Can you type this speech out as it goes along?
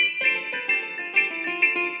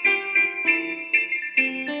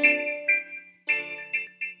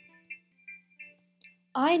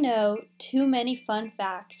I know too many fun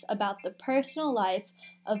facts about the personal life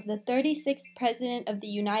of the 36th President of the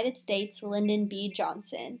United States, Lyndon B.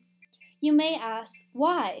 Johnson. You may ask,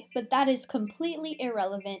 why? But that is completely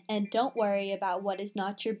irrelevant, and don't worry about what is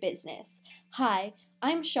not your business. Hi,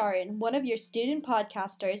 I'm Sharon, one of your student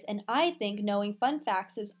podcasters, and I think knowing fun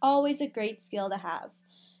facts is always a great skill to have.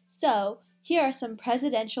 So, here are some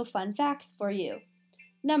presidential fun facts for you.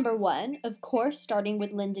 Number 1, of course, starting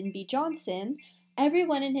with Lyndon B. Johnson,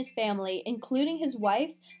 everyone in his family, including his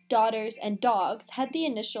wife, daughters, and dogs, had the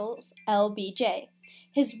initials LBJ.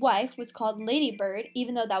 His wife was called Lady Bird,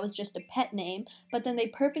 even though that was just a pet name, but then they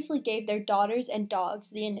purposely gave their daughters and dogs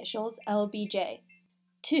the initials LBJ.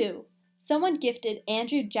 2. Someone gifted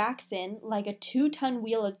Andrew Jackson like a 2-ton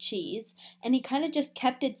wheel of cheese, and he kind of just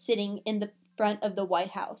kept it sitting in the front of the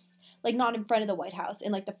White House. Like, not in front of the White House,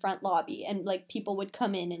 in like the front lobby, and like people would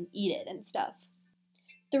come in and eat it and stuff.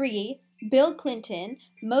 3. Bill Clinton,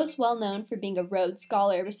 most well known for being a Rhodes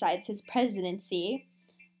Scholar besides his presidency.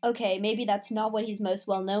 Okay, maybe that's not what he's most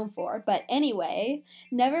well known for, but anyway,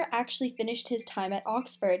 never actually finished his time at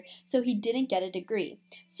Oxford, so he didn't get a degree.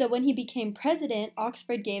 So when he became president,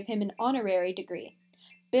 Oxford gave him an honorary degree.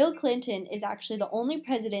 Bill Clinton is actually the only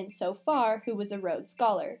president so far who was a Rhodes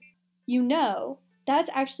Scholar. You know,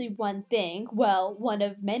 that's actually one thing, well, one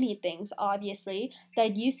of many things, obviously,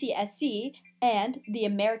 that UCSC and the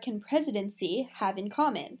American presidency have in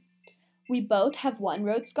common. We both have one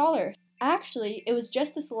Rhodes Scholar. Actually, it was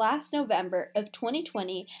just this last November of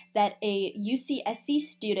 2020 that a UCSC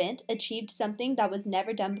student achieved something that was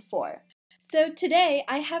never done before. So today,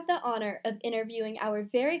 I have the honor of interviewing our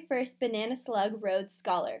very first Banana Slug Rhodes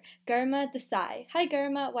Scholar, Garima Desai. Hi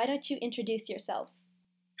Garima, why don't you introduce yourself?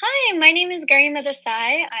 Hi, my name is Garima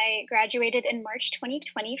Desai. I graduated in March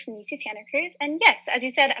 2020 from UC Santa Cruz, and yes, as you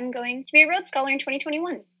said, I'm going to be a Rhodes Scholar in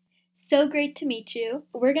 2021. So great to meet you.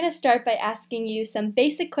 We're going to start by asking you some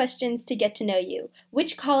basic questions to get to know you.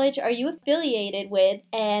 Which college are you affiliated with,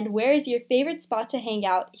 and where is your favorite spot to hang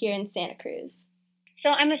out here in Santa Cruz? So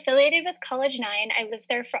I'm affiliated with College 9. I lived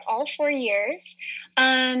there for all 4 years.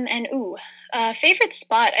 Favorite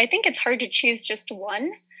spot, I think it's hard to choose just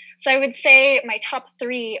one. So I would say my top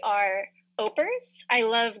 3 are Opers. I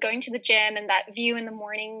love going to the gym and that view in the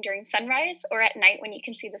morning during sunrise or at night when you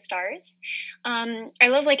can see the stars. I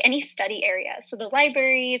love like any study area, so the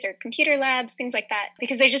libraries or computer labs, things like that,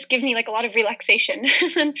 because they just give me like a lot of relaxation.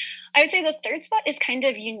 I would say the third spot is kind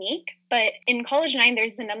of unique, but in College 9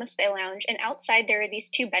 there's the Namaste Lounge, and outside there are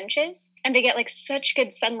these 2 benches, and they get like such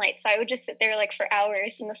good sunlight, so I would just sit there like for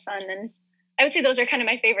hours in the sun, and I would say those are kind of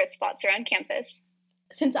my favorite spots around campus.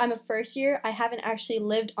 Since I'm a first year, I haven't actually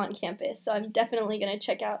lived on campus, so I'm definitely going to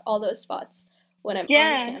check out all those spots when I'm on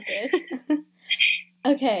campus.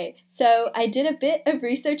 Okay, so I did a bit of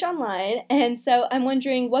research online, and so I'm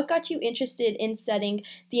wondering what got you interested in studying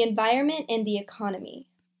the environment and the economy?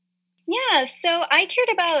 Yeah, so I cared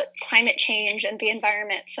about climate change and the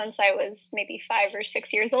environment since I was maybe 5 or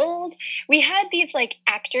 6 years old. We had these like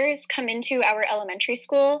actors come into our elementary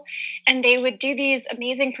school, and they would do these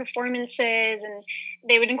amazing performances, and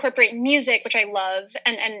they would incorporate music, which I love,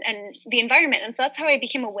 and the environment. And so that's how I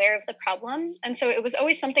became aware of the problem. And so it was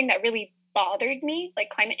always something that really bothered me, like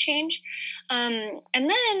climate change. And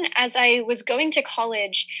then as I was going to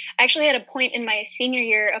college, I actually had a point in my senior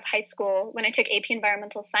year of high school when I took AP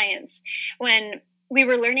Environmental Science, when we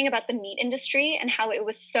were learning about the meat industry and how it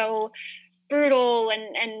was so brutal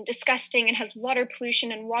and disgusting and has water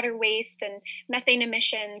pollution and water waste and methane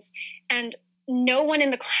emissions. And no one in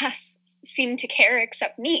the class seemed to care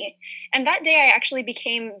except me. And that day I actually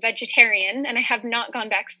became vegetarian, and I have not gone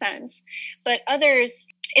back since. But others,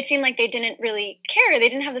 it seemed like they didn't really care. They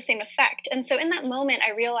didn't have the same effect. And so in that moment,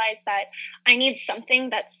 I realized that I need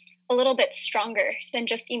something that's a little bit stronger than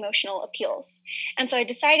just emotional appeals. And so I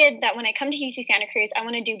decided that when I come to UC Santa Cruz, I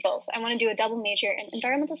want to do both. I want to do a double major in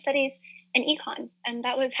environmental studies and econ. And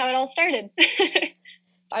that was how it all started.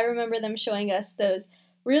 I remember them showing us those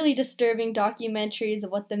really disturbing documentaries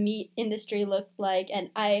of what the meat industry looked like, and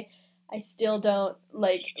I still don't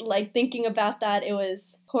like thinking about that. It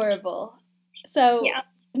was horrible. So Yeah.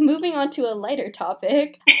 Moving on to a lighter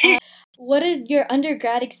topic, what did your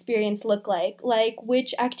undergrad experience look like? Like,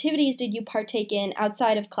 which activities did you partake in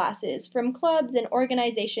outside of classes, from clubs and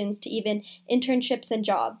organizations to even internships and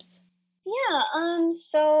jobs?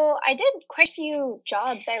 So I did quite a few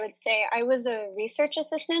jobs, I would say. I was a research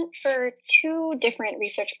assistant for 2 different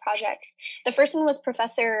research projects. The first one was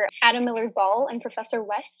Professor Adam Millard Ball and Professor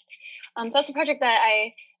West. So that's a project that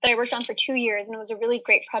I worked on for 2 years, and it was a really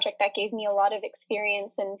great project that gave me a lot of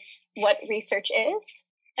experience in what research is.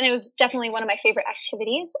 And it was definitely one of my favorite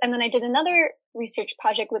activities. And then I did another research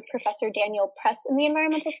project with Professor Daniel Press in the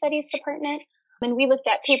Environmental Studies Department. And we looked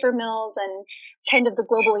at paper mills and kind of the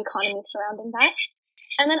global economy surrounding that.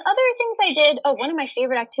 And then other things I did, one of my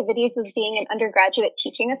favorite activities was being an undergraduate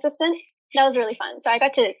teaching assistant. That was really fun. So I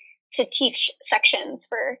got to teach sections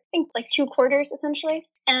for, I think, like 2 quarters, essentially.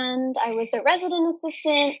 And I was a resident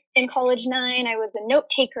assistant in College 9. I was a note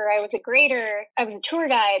taker. I was a grader. I was a tour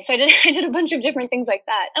guide. So I did a bunch of different things like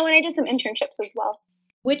that. Oh, and I did some internships as well.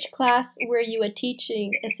 Which class were you a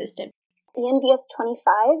teaching assistant? ENVS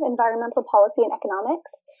 25, Environmental Policy and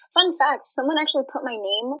Economics. Fun fact, someone actually put my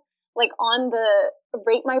name like on the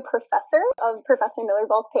Rate My Professor of Professor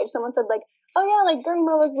Millerball's page. Someone said like, oh yeah, like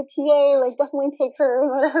Garima was the TA, like definitely take her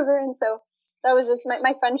or whatever. And so that was just,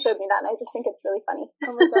 my friend showed me that and I just think it's really funny.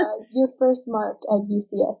 Oh my God, your first mark at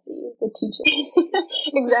UCSC, the teacher.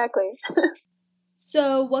 Exactly.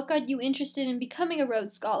 So what got you interested in becoming a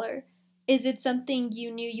Rhodes Scholar? Is it something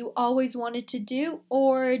you knew you always wanted to do,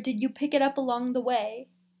 or did you pick it up along the way?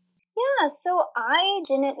 Yeah, so I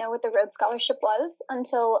didn't know what the Rhodes Scholarship was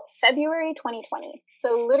until February 2020,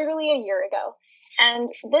 so literally a year ago. And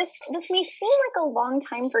this may seem like a long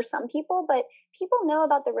time for some people, but people know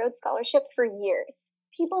about the Rhodes Scholarship for years.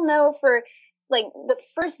 People know for like the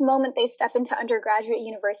first moment they step into undergraduate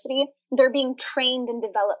university, they're being trained and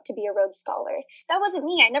developed to be a Rhodes Scholar. That wasn't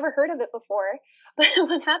me. I never heard of it before. But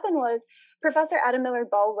what happened was Professor Adam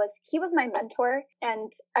Miller-Ball was my mentor, and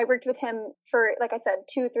I worked with him for, like I said,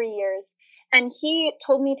 2-3 years. And he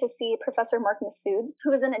told me to see Professor Mark Massoud, who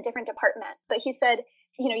was in a different department. But he said,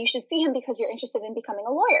 you should see him because you're interested in becoming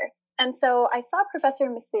a lawyer. And so I saw Professor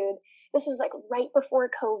Massoud. This was like right before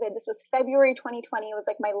COVID. This was February 2020. It was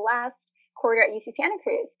like my last quarter at UC Santa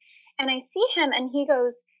Cruz. And I see him and he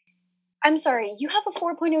goes, I'm sorry, you have a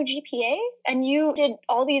 4.0 GPA and you did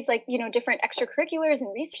all these like, different extracurriculars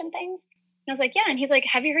and research and things. And I was like, yeah. And he's like,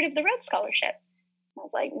 have you heard of the Rhodes Scholarship? And I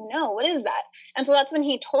was like, no, what is that? And so that's when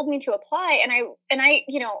he told me to apply. And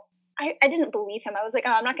I didn't believe him. I was like,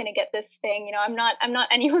 oh, I'm not going to get this thing. I'm not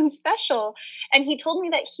anyone special. And he told me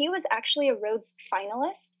that he was actually a Rhodes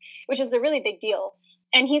finalist, which is a really big deal.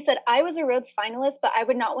 And he said, I was a Rhodes finalist, but I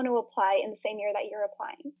would not want to apply in the same year that you're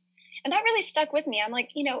applying. And that really stuck with me. I'm like,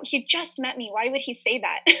 he just met me. Why would he say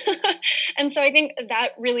that? And so I think that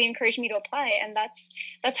really encouraged me to apply. And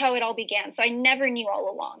that's how it all began. So I never knew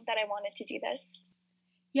all along that I wanted to do this.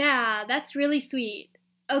 Yeah, that's really sweet.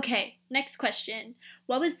 Okay, next question.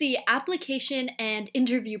 What was the application and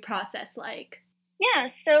interview process like? Yeah,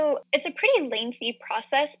 so it's a pretty lengthy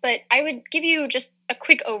process, but I would give you just a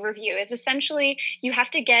quick overview. Is essentially you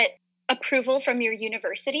have to get approval from your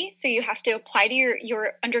university. So you have to apply to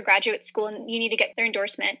your undergraduate school and you need to get their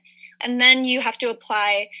endorsement. And then you have to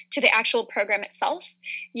apply to the actual program itself.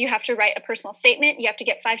 You have to write a personal statement. You have to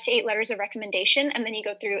get 5 to 8 letters of recommendation, and then you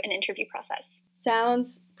go through an interview process.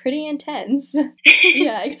 Sounds pretty intense.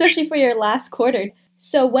 Yeah, especially for your last quarter.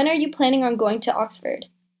 So when are you planning on going to Oxford?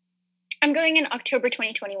 I'm going in October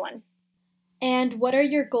 2021. And what are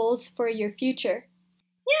your goals for your future?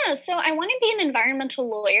 Yeah, so I want to be an environmental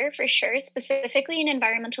lawyer for sure, specifically an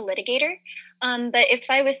environmental litigator. But if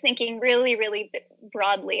I was thinking really, really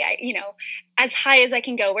broadly, as high as I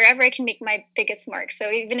can go, wherever I can make my biggest mark.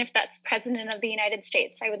 So even if that's President of the United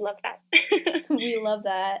States, I would love that. We love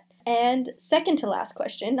that. And second to last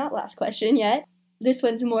question, not last question yet. This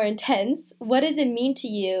one's more intense. What does it mean to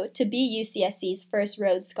you to be UCSC's first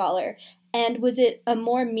Rhodes Scholar? And was it a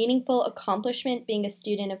more meaningful accomplishment being a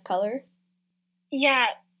student of color? Yeah,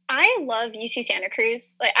 I love UC Santa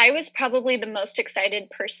Cruz. Like, I was probably the most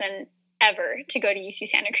excited person ever to go to UC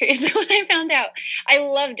Santa Cruz when I found out. I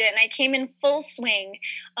loved it and I came in full swing.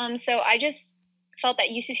 So I just felt that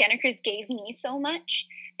UC Santa Cruz gave me so much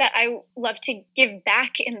that I love to give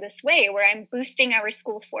back in this way where I'm boosting our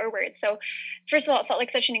school forward. So first of all, it felt like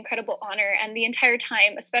such an incredible honor. And the entire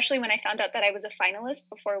time, especially when I found out that I was a finalist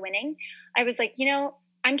before winning, I was like,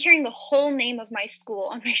 I'm carrying the whole name of my school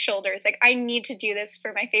on my shoulders. Like, I need to do this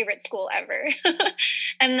for my favorite school ever.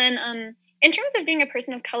 And then in terms of being a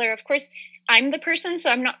person of color, of course, I'm the person, so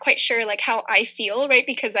I'm not quite sure like how I feel, right?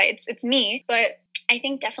 Because it's me. But I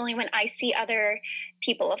think definitely when I see other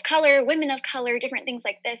people of color, women of color, different things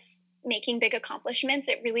like this making big accomplishments,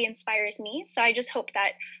 it really inspires me. So I just hope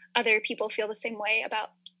that other people feel the same way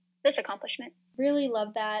about this accomplishment. Really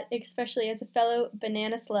love that, especially as a fellow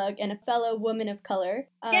banana slug and a fellow woman of color.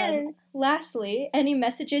 Lastly, any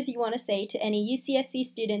messages you want to say to any UCSC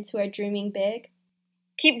students who are dreaming big?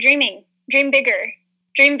 Keep dreaming. Dream bigger.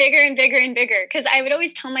 Dream bigger and bigger and bigger. Because I would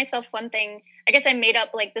always tell myself one thing. I guess I made up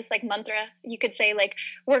like this like mantra. You could say like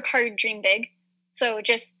work hard, dream big. So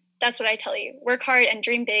just That's what I tell you. Work hard and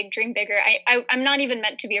dream big, dream bigger. I'm not even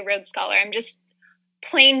meant to be a Rhodes Scholar. I'm just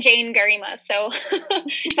plain Jane Garima. So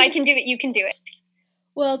if I can do it, you can do it.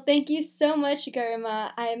 Well, thank you so much,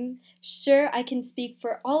 Garima. I'm sure I can speak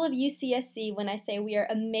for all of UCSC when I say we are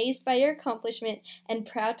amazed by your accomplishment and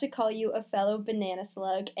proud to call you a fellow banana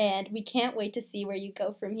slug, and we can't wait to see where you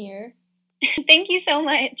go from here. Thank you so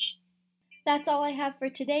much. That's all I have for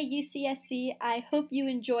today, UCSC. I hope you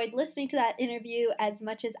enjoyed listening to that interview as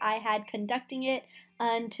much as I had conducting it.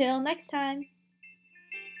 Until next time.